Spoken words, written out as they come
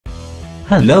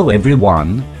Hello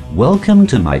everyone, welcome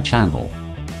to my channel.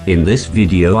 In this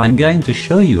video I'm going to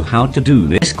show you how to do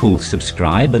this cool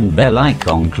subscribe and bell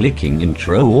icon clicking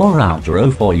intro or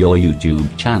outro for your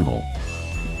YouTube channel.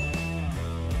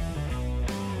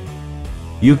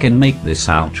 You can make this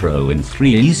outro in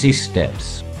 3 easy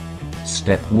steps.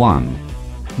 Step 1.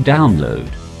 Download.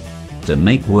 To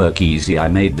make work easy, I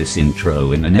made this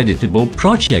intro in an editable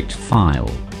project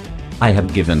file. I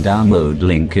have given download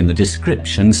link in the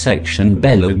description section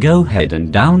below. Go ahead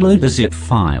and download a zip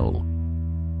file.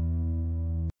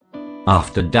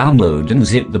 After download and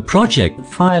zip the project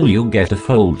file, you'll get a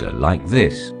folder like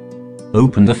this.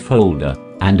 Open the folder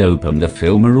and open the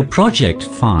filmora project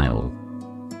file.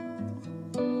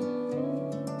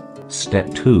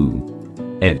 Step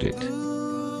 2. Edit.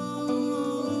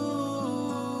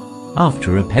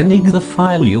 After appending the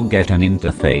file, you'll get an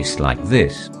interface like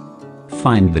this.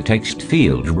 Find the text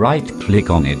field, right-click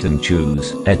on it and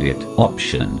choose Edit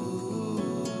option.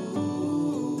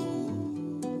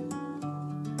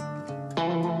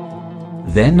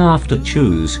 Then after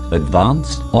choose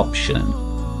Advanced option.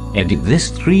 Edit these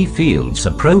 3 fields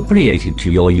appropriated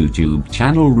to your YouTube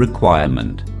channel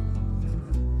requirement.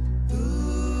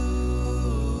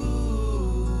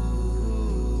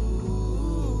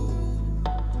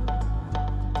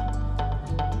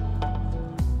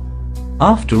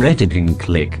 After editing,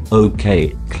 click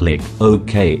OK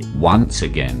once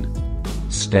again.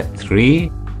 Step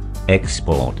 3.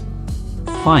 Export.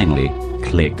 Finally,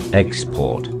 click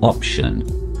Export option.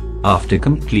 After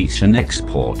completion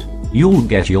export, you'll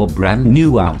get your brand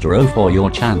new outro for your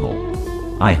channel.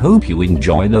 I hope you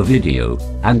enjoy the video,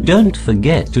 and don't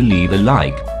forget to leave a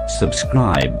like,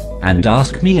 subscribe, and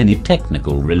ask me any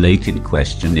technical related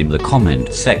question in the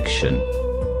comment section.